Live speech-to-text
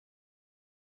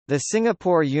The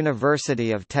Singapore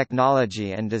University of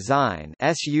Technology and Design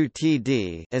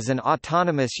 (SUTD) is an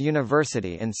autonomous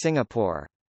university in Singapore.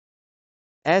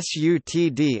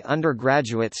 SUTD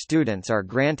undergraduate students are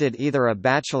granted either a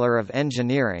Bachelor of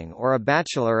Engineering or a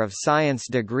Bachelor of Science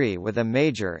degree with a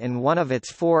major in one of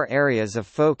its four areas of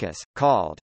focus,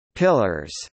 called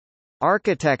pillars: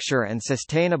 Architecture and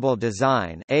Sustainable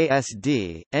Design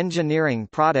 (ASD), Engineering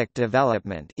Product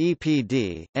Development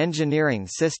 (EPD), Engineering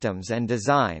Systems and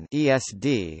Design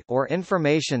 (ESD), or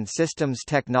Information Systems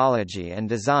Technology and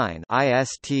Design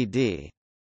 (ISTD).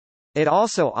 It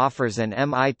also offers an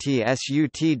MIT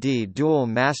SUTD dual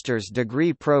master's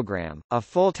degree program, a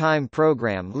full-time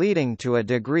program leading to a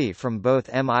degree from both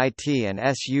MIT and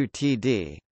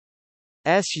SUTD.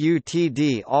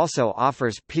 SUTD also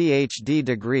offers PhD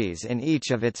degrees in each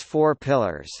of its four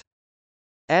pillars.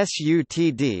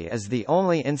 SUTD is the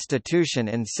only institution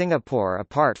in Singapore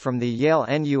apart from the Yale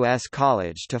NUS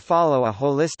College to follow a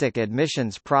holistic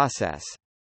admissions process.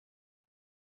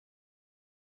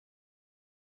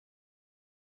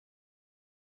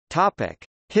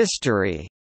 History.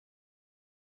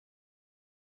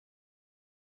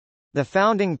 The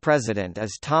founding president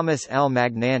is Thomas L.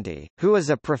 Magnanti, who is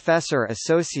a professor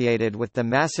associated with the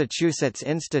Massachusetts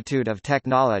Institute of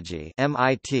Technology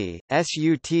 (MIT).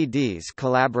 SUTD's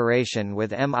collaboration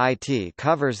with MIT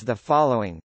covers the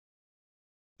following: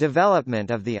 development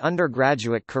of the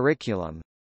undergraduate curriculum,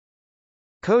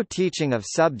 co-teaching of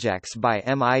subjects by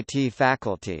MIT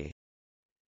faculty,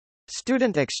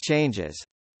 student exchanges,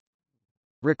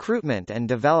 recruitment and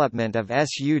development of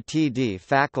SUTD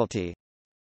faculty,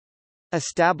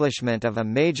 establishment of a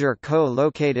major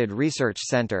co-located research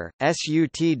center,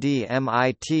 SUTD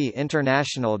MIT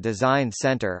International Design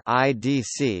Center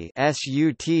 (IDC),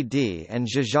 SUTD and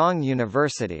Zhejiang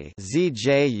University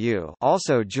 (ZJU)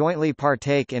 also jointly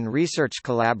partake in research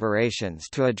collaborations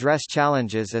to address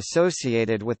challenges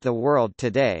associated with the world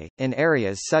today, in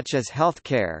areas such as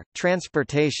healthcare,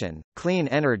 transportation, clean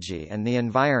energy and the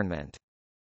environment.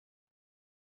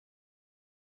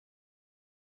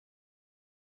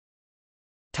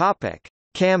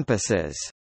 Campuses.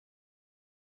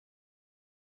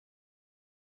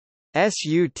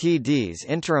 SUTD's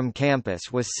interim campus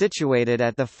was situated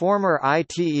at the former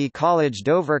ITE College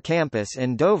Dover campus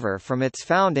in Dover from its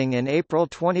founding in April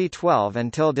 2012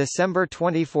 until December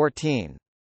 2014.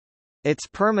 Its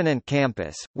permanent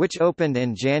campus, which opened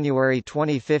in January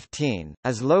 2015,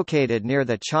 is located near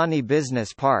the Changi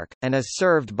Business Park, and is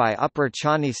served by Upper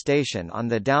Changi Station on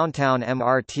the downtown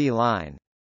MRT line.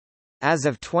 As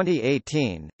of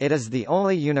 2018, it is the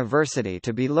only university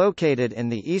to be located in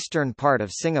the eastern part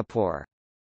of Singapore.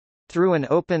 Through an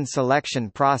open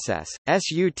selection process,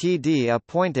 SUTD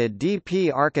appointed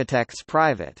DP Architects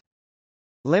Private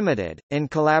Limited, in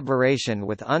collaboration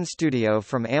with Unstudio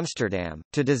from Amsterdam,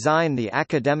 to design the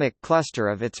academic cluster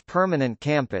of its permanent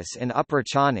campus in Upper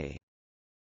Changi.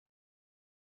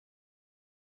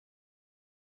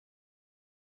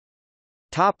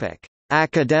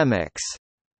 Academics.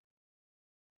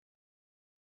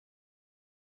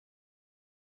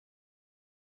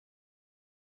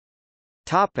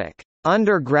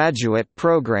 Undergraduate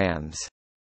programs.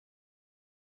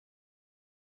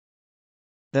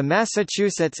 The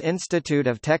Massachusetts Institute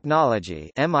of Technology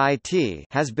 (MIT)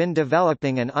 has been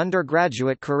developing an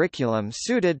undergraduate curriculum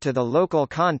suited to the local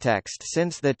context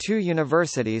since the two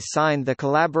universities signed the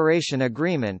collaboration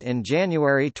agreement in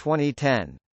January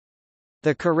 2010.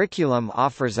 The curriculum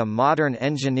offers a modern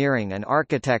engineering and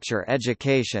architecture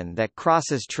education that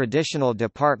crosses traditional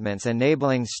departments,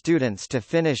 enabling students to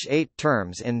finish 8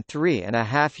 terms in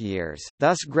 3.5 years,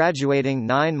 thus graduating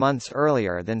 9 months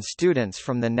earlier than students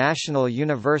from the National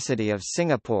University of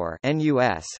Singapore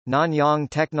 (NUS), Nanyang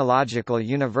Technological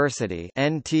University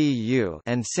 (NTU),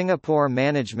 and Singapore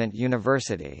Management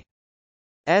University.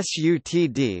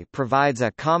 SUTD provides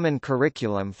a common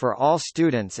curriculum for all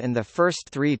students in the first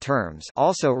 3 terms,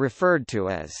 also referred to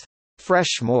as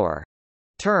freshmore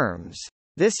terms.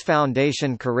 This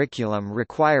foundation curriculum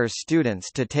requires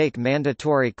students to take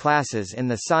mandatory classes in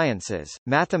the sciences,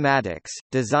 mathematics,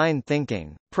 design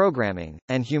thinking, programming,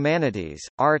 and humanities,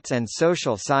 arts and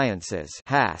social sciences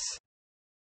 (HAS).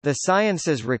 The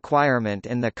sciences requirement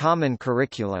in the common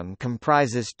curriculum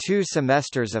comprises 2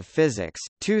 semesters of physics,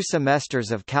 2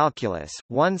 semesters of calculus,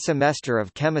 1 semester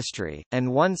of chemistry,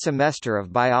 and 1 semester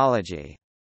of biology.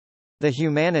 The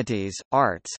humanities,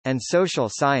 arts, and social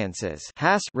sciences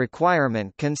 (HAS)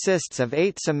 requirement consists of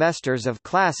 8 semesters of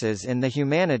classes in the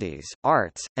humanities,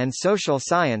 arts, and social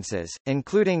sciences,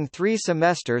 including 3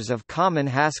 semesters of common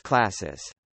HAS classes.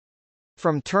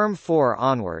 From Term 4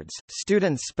 onwards,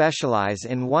 students specialize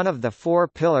in one of the 4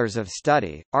 pillars of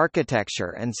study: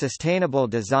 architecture and sustainable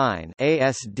design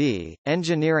 (ASD),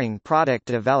 engineering product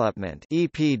development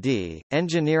 (EPD),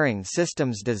 engineering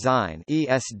systems design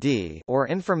 (ESD), or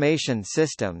information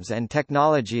systems and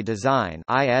technology design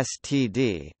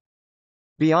 (ISTD).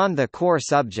 Beyond the core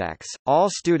subjects, all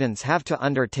students have to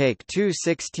undertake 2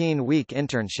 16-week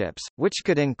internships, which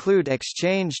could include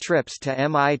exchange trips to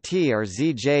MIT or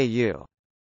ZJU.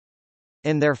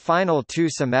 In their final 2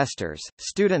 semesters,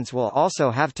 students will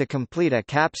also have to complete a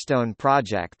capstone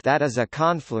project that is a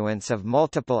confluence of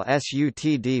multiple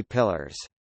SUTD pillars.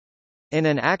 In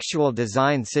an actual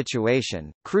design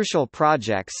situation, crucial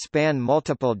projects span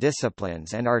multiple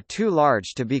disciplines and are too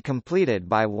large to be completed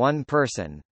by one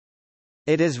person.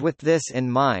 It is with this in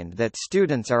mind that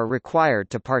students are required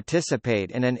to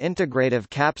participate in an integrative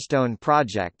capstone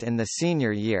project in the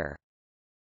senior year.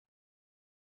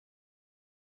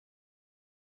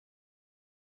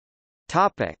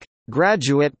 Topic: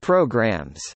 Graduate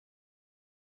programs.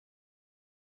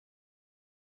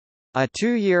 A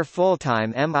 2-year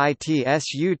full-time MIT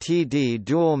SUTD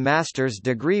dual master's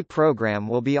degree program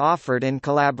will be offered in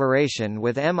collaboration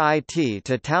with MIT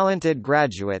to talented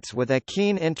graduates with a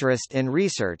keen interest in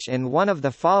research in one of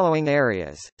the following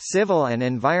areas: civil and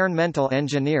environmental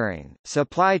engineering,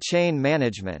 supply chain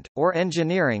management, or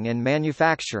engineering in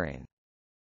manufacturing.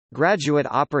 Graduate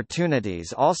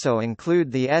opportunities also include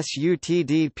the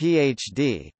SUTD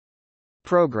PhD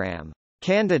program.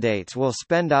 Candidates will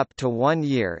spend up to 1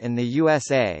 year in the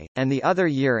USA, and the other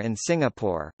year in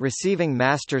Singapore, receiving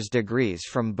master's degrees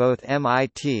from both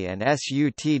MIT and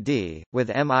SUTD. With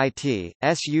MIT,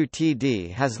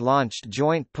 SUTD has launched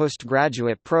joint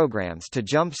postgraduate programs to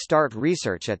jump-start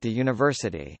research at the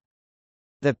university.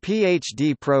 The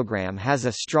PhD program has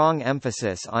a strong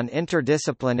emphasis on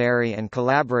interdisciplinary and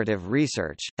collaborative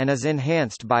research, and is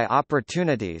enhanced by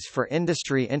opportunities for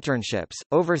industry internships,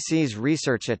 overseas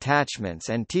research attachments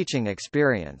and teaching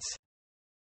experience.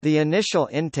 The initial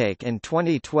intake in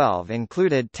 2012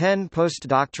 included 10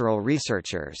 postdoctoral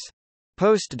researchers.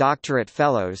 Postdoctorate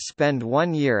fellows spend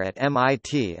 1 year at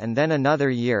MIT and then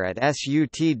another year at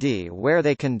SUTD, where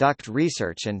they conduct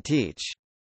research and teach.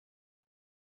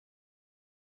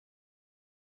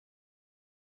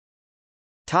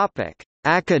 Topic: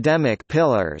 Academic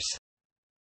pillars.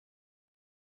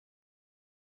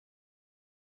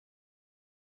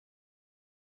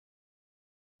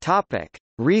 Topic: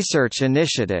 Research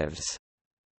initiatives.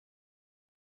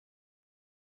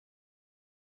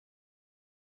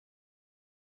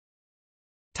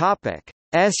 Topic: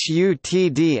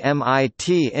 SUTD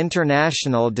MIT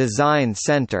International Design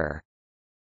Center.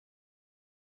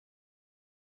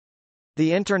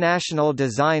 The International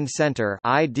Design Center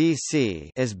 (IDC)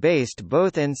 is based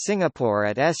both in Singapore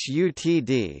at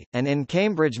SUTD, and in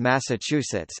Cambridge,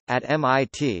 Massachusetts, at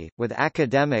MIT, with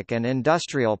academic and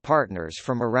industrial partners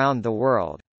from around the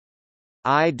world.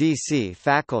 IDC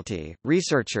faculty,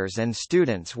 researchers and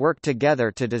students work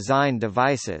together to design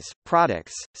devices,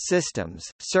 products, systems,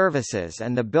 services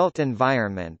and the built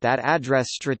environment that address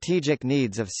strategic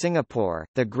needs of Singapore,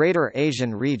 the Greater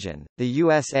Asian region, the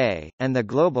USA, and the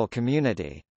global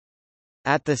community.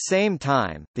 At the same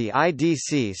time, the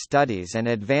IDC studies and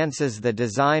advances the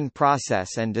design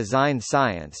process and design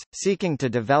science, seeking to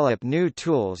develop new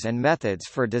tools and methods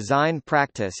for design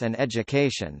practice and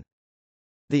education.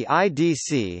 The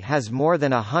IDC has more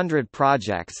than 100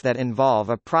 projects that involve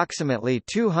approximately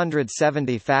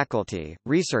 270 faculty,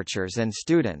 researchers and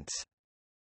students.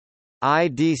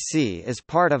 IDC is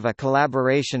part of a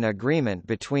collaboration agreement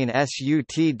between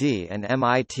SUTD and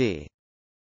MIT.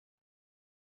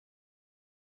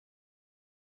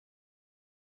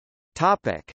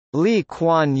 Lee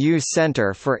Kuan Yew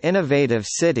Center for Innovative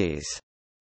Cities.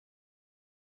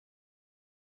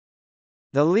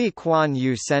 The Lee Kuan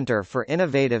Yew Center for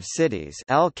Innovative Cities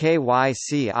 (LKYCIC)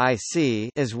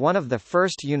 is one of the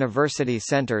first university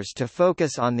centers to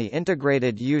focus on the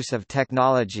integrated use of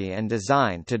technology and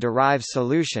design to derive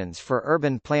solutions for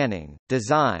urban planning,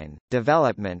 design,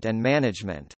 development and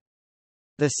management.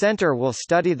 The center will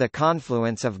study the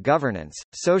confluence of governance,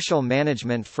 social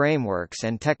management frameworks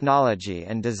and technology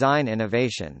and design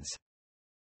innovations.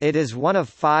 It is one of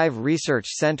 5 research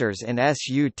centers in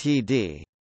SUTD.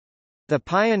 The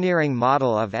pioneering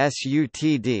model of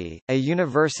SUTD, a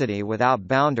university without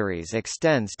boundaries,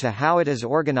 extends to how it is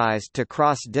organized to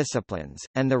cross disciplines,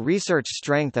 and the research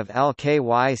strength of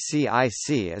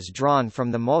LKYCIC is drawn from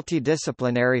the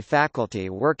multidisciplinary faculty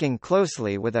working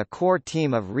closely with a core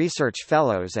team of research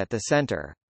fellows at the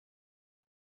center.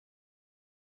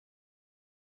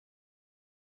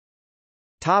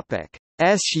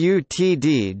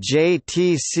 SUTD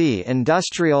JTC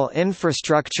Industrial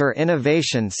Infrastructure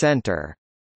Innovation Center.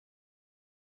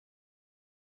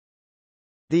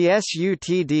 The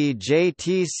SUTD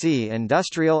JTC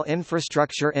Industrial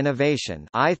Infrastructure Innovation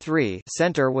 (I3)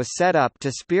 Center was set up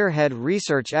to spearhead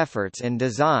research efforts in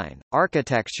design,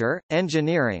 architecture,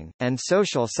 engineering, and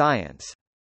social science.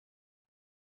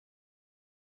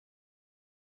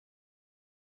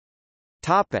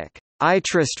 Topic: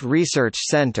 iTrust Research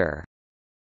Center.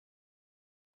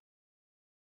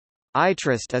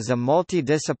 iTrust is a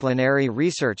multidisciplinary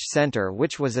research center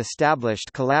which was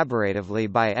established collaboratively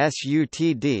by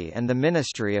SUTD and the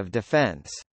Ministry of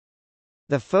Defense.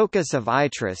 The focus of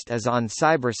iTrust is on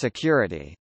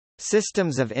cybersecurity.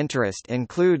 Systems of interest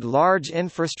include large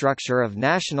infrastructure of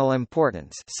national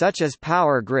importance such as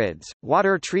power grids,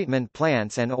 water treatment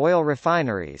plants and oil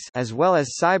refineries, as well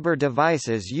as cyber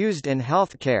devices used in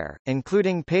healthcare,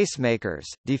 including pacemakers,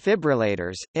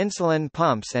 defibrillators, insulin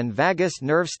pumps and vagus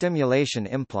nerve stimulation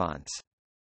implants.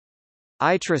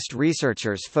 iTrust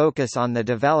researchers focus on the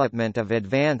development of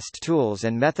advanced tools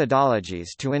and methodologies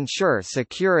to ensure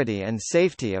security and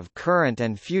safety of current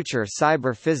and future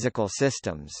cyber-physical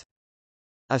systems.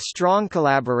 A strong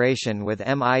collaboration with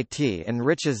MIT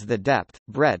enriches the depth,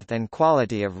 breadth and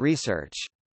quality of research.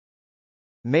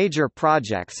 Major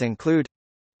projects include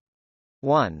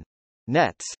 1.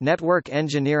 NETS Network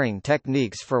Engineering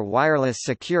Techniques for Wireless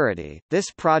Security.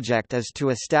 This project is to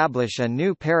establish a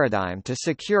new paradigm to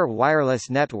secure wireless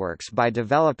networks by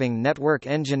developing network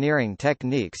engineering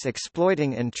techniques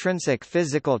exploiting intrinsic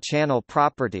physical channel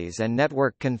properties and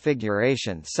network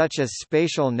configuration such as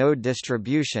spatial node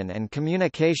distribution and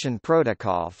communication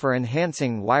protocol for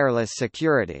enhancing wireless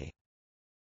security.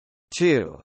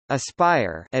 2.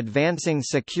 Aspire Advancing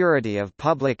Security of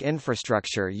Public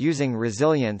Infrastructure Using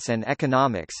Resilience and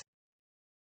Economics.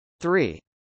 3.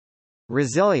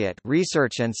 Resiliate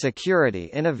Research and Security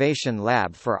Innovation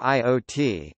Lab for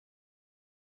IoT.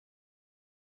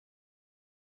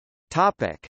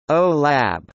 Topic: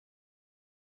 O-Lab.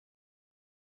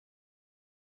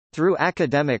 Through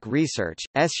academic research,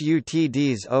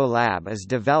 SUTD's O-Lab is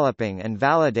developing and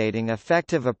validating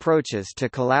effective approaches to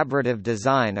collaborative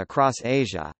design across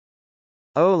Asia.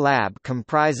 O-Lab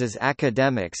comprises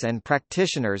academics and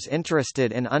practitioners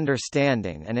interested in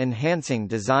understanding and enhancing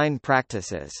design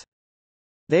practices.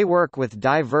 They work with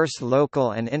diverse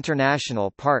local and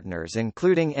international partners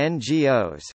including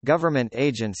NGOs, government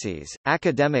agencies,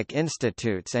 academic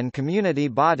institutes and community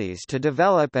bodies to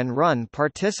develop and run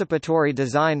participatory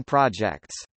design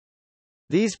projects.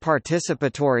 These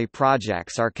participatory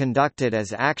projects are conducted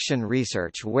as action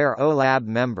research where O-Lab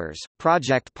members,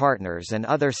 project partners and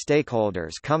other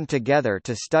stakeholders come together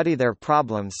to study their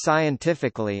problems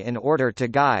scientifically in order to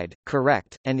guide,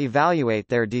 correct, and evaluate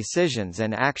their decisions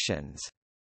and actions.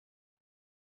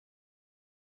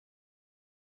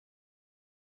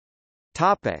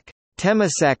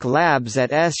 Temasek Labs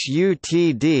at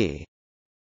SUTD.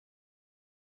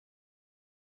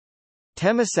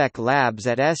 Temasek Labs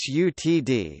at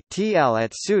SUTD (TL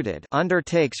at SUTD)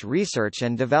 undertakes research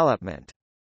and development.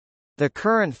 The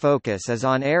current focus is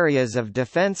on areas of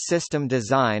defense system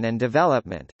design and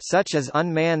development, such as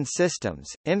unmanned systems,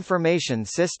 information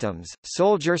systems,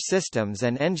 soldier systems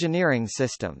and engineering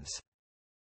systems.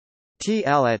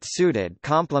 TL at SUTD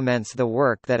complements the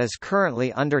work that is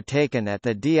currently undertaken at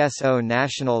the DSO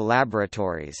National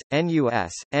Laboratories,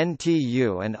 NUS,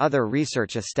 NTU and other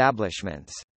research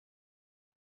establishments.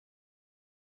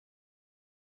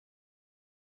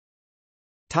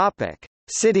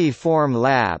 CityForm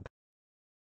Lab.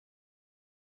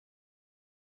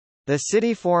 The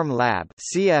CityForm Lab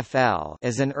 (CFL)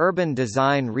 is an urban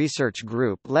design research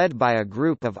group led by a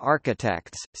group of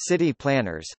architects, city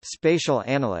planners, spatial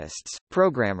analysts,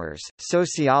 programmers,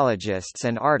 sociologists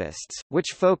and artists,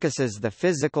 which focuses the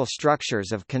physical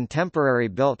structures of contemporary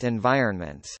built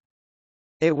environments.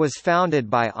 It was founded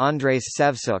by Andres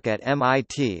Sevcuk at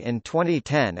MIT in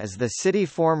 2010 as the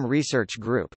CityForm Research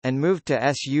Group, and moved to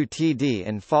SUTD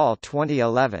in fall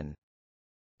 2011.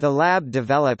 The lab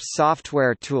develops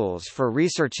software tools for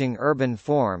researching urban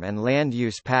form and land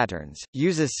use patterns,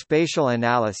 uses spatial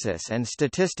analysis and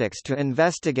statistics to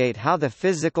investigate how the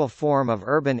physical form of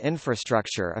urban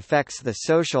infrastructure affects the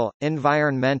social,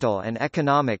 environmental and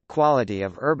economic quality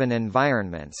of urban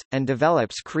environments, and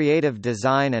develops creative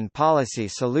design and policy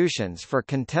solutions for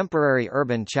contemporary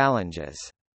urban challenges.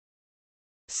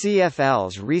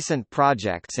 CFL's recent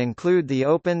projects include the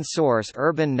open-source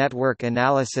Urban Network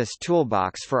Analysis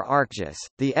Toolbox for ArcGIS,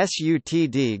 the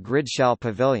SUTD Gridshell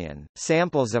Pavilion,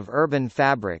 samples of urban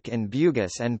fabric in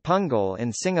Bugis and Punggol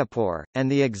in Singapore, and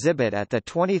the exhibit at the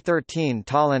 2013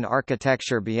 Tallinn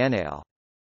Architecture Biennale.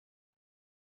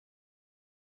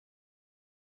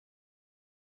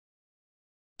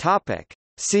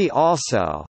 See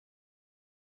also: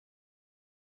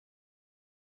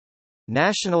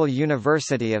 National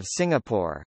University of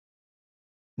Singapore,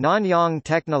 Nanyang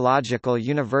Technological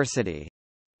University,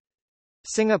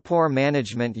 Singapore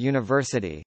Management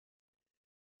University,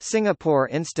 Singapore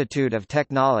Institute of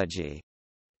Technology,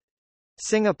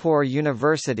 Singapore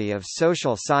University of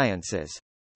Social Sciences.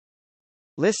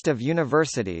 List of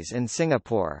universities in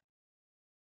Singapore.